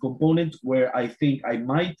artistic component where I think I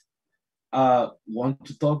might want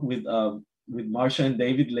to talk with Marsha and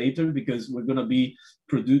David later, because we're going to be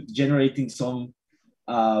generating some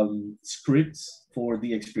scripts for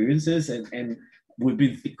the experiences, and we've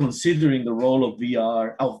been considering the role of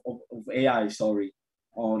VR, of AI, sorry,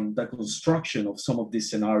 on the construction of some of these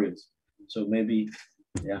scenarios. So maybe,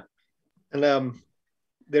 yeah. And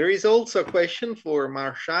there is also a question for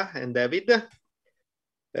Marsha and David,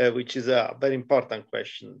 which is a very important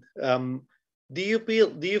question. Do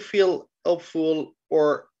you feel hopeful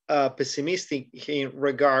or pessimistic in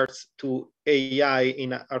regards to AI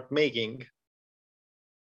in art making?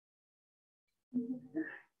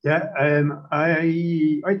 Yeah,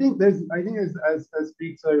 I think as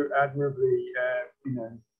Fito admirably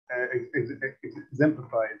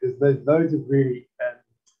exemplified, there's loads of really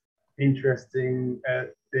interesting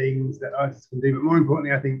things that artists can do, but more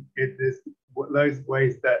importantly, I think there's loads of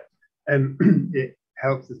ways that it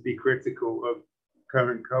helps us be critical of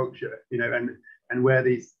current culture, and where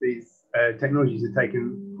these technologies are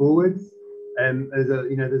taken forwards.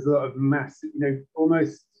 There's a lot of massive,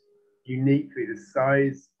 almost uniquely the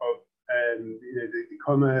size of the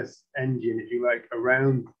commerce engine, if you like,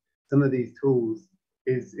 around some of these tools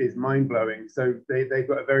is mind-blowing. So they've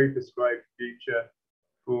got a very prescribed future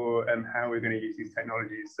for how we're going to use these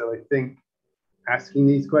technologies. So I think asking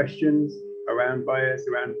these questions around bias,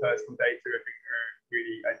 around personal data,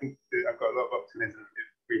 I think I've got a lot of optimism if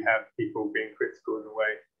we have people being critical in the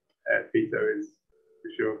way Fito is,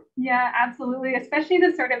 for sure. Yeah, absolutely. Especially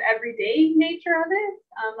the sort of everyday nature of it.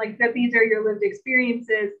 Like that these are your lived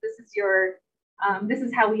experiences. This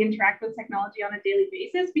is how we interact with technology on a daily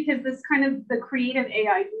basis, because this kind of the creative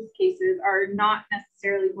AI use cases are not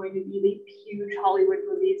necessarily going to be the huge Hollywood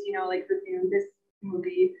movies, like this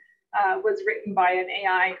movie was written by an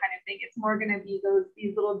AI kind of thing. It's more going to be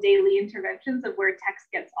these little daily interventions of where text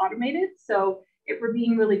gets automated. So if we're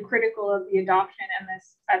being really critical of the adoption and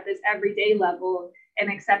at this everyday level, and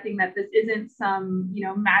accepting that this isn't some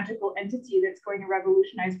magical entity that's going to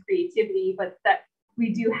revolutionize creativity, but that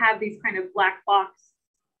we do have these kind of black box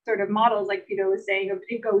sort of models, like Fito was saying,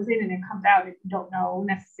 it goes in and it comes out, and you don't know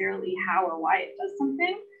necessarily how or why it does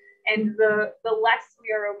something. And the less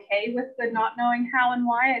we are okay with the not knowing how and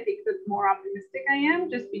why, I think the more optimistic I am,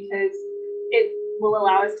 just because it will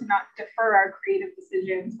allow us to not defer our creative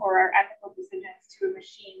decisions or our ethical decisions to a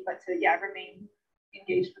machine, but to remain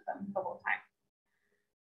engaged with them the whole time.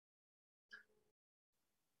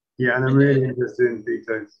 Yeah, and I'm really interested in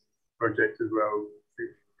Fito's project as well.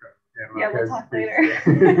 Yeah, we'll talk later.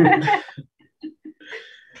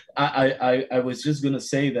 I was just gonna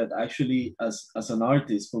say that actually, as an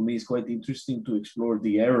artist, for me, it's quite interesting to explore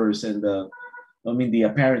the errors and the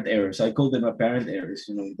apparent errors. I call them apparent errors.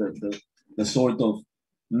 You know, the sort of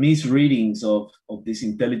misreadings of these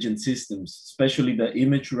intelligent systems, especially the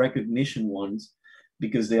image recognition ones,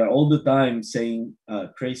 because they are all the time saying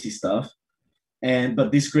crazy stuff.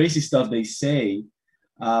 But this crazy stuff they say,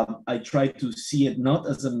 I try to see it not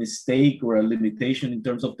as a mistake or a limitation in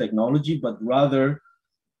terms of technology, but rather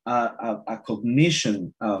a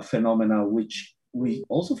cognition phenomena, which we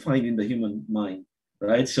also find in the human mind,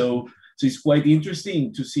 right? So it's quite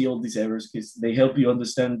interesting to see all these errors because they help you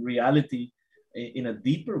understand reality in a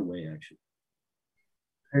deeper way, actually.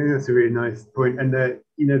 I think that's a really nice point. And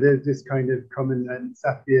there's this kind of common, and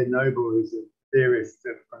Safia Noble, who's a theorist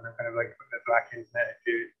of kind of like the Black Internet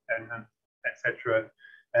and etc.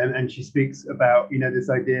 And she speaks about this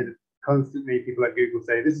idea that constantly people at Google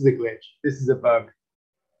say this is a glitch, this is a bug.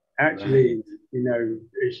 Actually,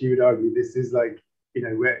 right. She would argue this is like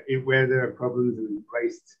where there are problems and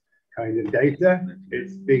waste kind of data.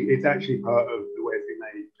 It's actually part of the way it's been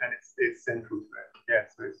made, and it's central to it. Yeah,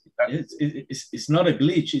 so it's not a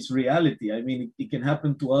glitch, it's reality. I mean, it can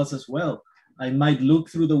happen to us as well. I might look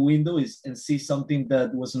through the window and see something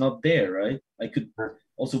that was not there, right? I could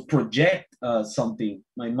also project something.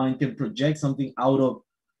 My mind can project something out of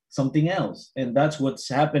something else. And that's what's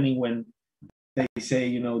happening when they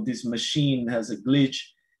say, this machine has a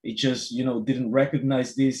glitch. It just, didn't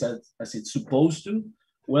recognize this as it's supposed to.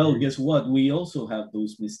 Well, guess what? We also have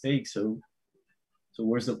those mistakes. So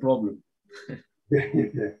where's the problem?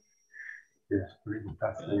 Yeah, really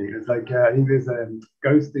fascinating. It's like I think there's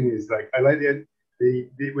ghosting is like, I like the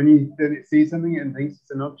when you see something and thinks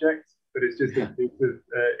it's an object, but it's just a piece of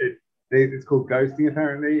it's called ghosting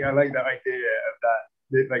apparently. I like that idea of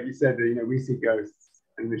that. Like you said, we see ghosts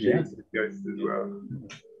and machines see ghosts as well.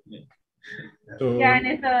 And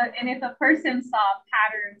if a person saw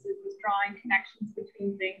patterns and was drawing connections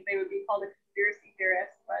between things, they would be called a conspiracy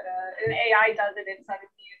theorist. But an AI does it, and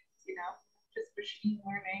suddenly it's just machine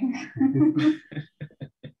learning.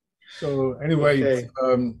 So anyway,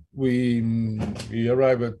 we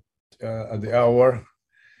arrive at the hour.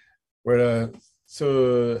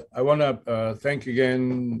 So I want to thank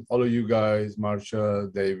again all of you guys, Marcia,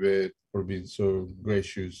 David, for being so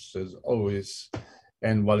gracious as always,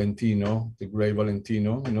 and Valentino, the great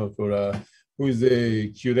Valentino, who is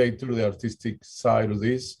the curator, the artistic side of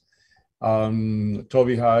this.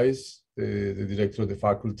 Toby Hayes, the director of the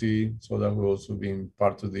faculty, so that who also been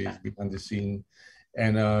part of this behind the scene.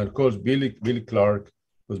 And of course, Billy Clark,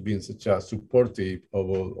 who's been such a supportive of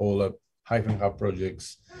all the Hub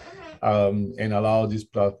projects and allow this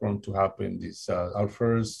platform to happen. This our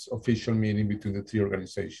first official meeting between the three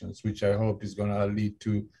organizations, which I hope is going to lead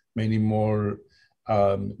to many more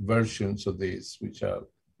versions of this, which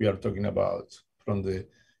we are talking about, from the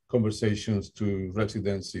conversations to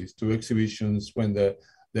residencies to exhibitions. When the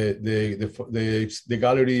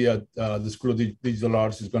gallery at the School of Digital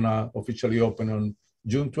Arts is going to officially open on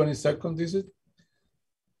June 22nd, is it?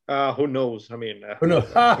 Who knows? I mean, who knows?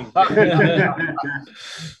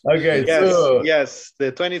 Okay. Yes,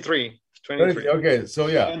 the 23. Okay, so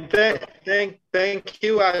yeah. And thank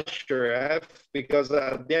you, Asher, because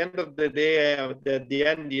at the end of the day, at the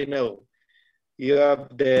end,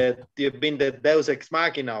 you've been the Deus ex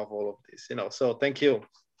machina of all of this, So thank you.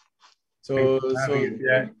 So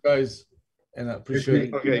guys, and I appreciate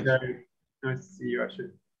it. Okay. Nice to see you,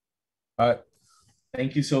 Asher.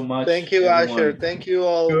 Thank you so much. Thank you, everyone. Asher. Thank you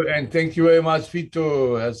all. And thank you very much,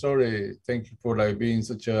 Fito. Sorry. Thank you for being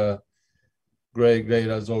such a great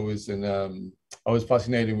as always. And always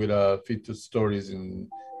fascinating with Fito's stories and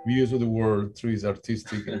views of the world through his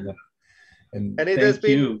artistic and it has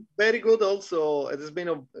been very good also. It has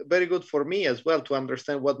been very good for me as well to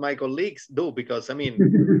understand what my colleagues do, because I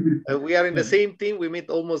mean, we are in the same team. We meet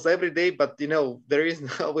almost every day, but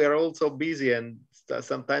we are also busy, and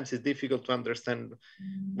sometimes it's difficult to understand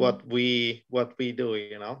what we do,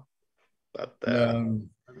 But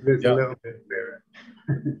there's a little bit there.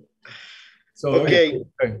 So okay,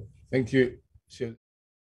 thank you.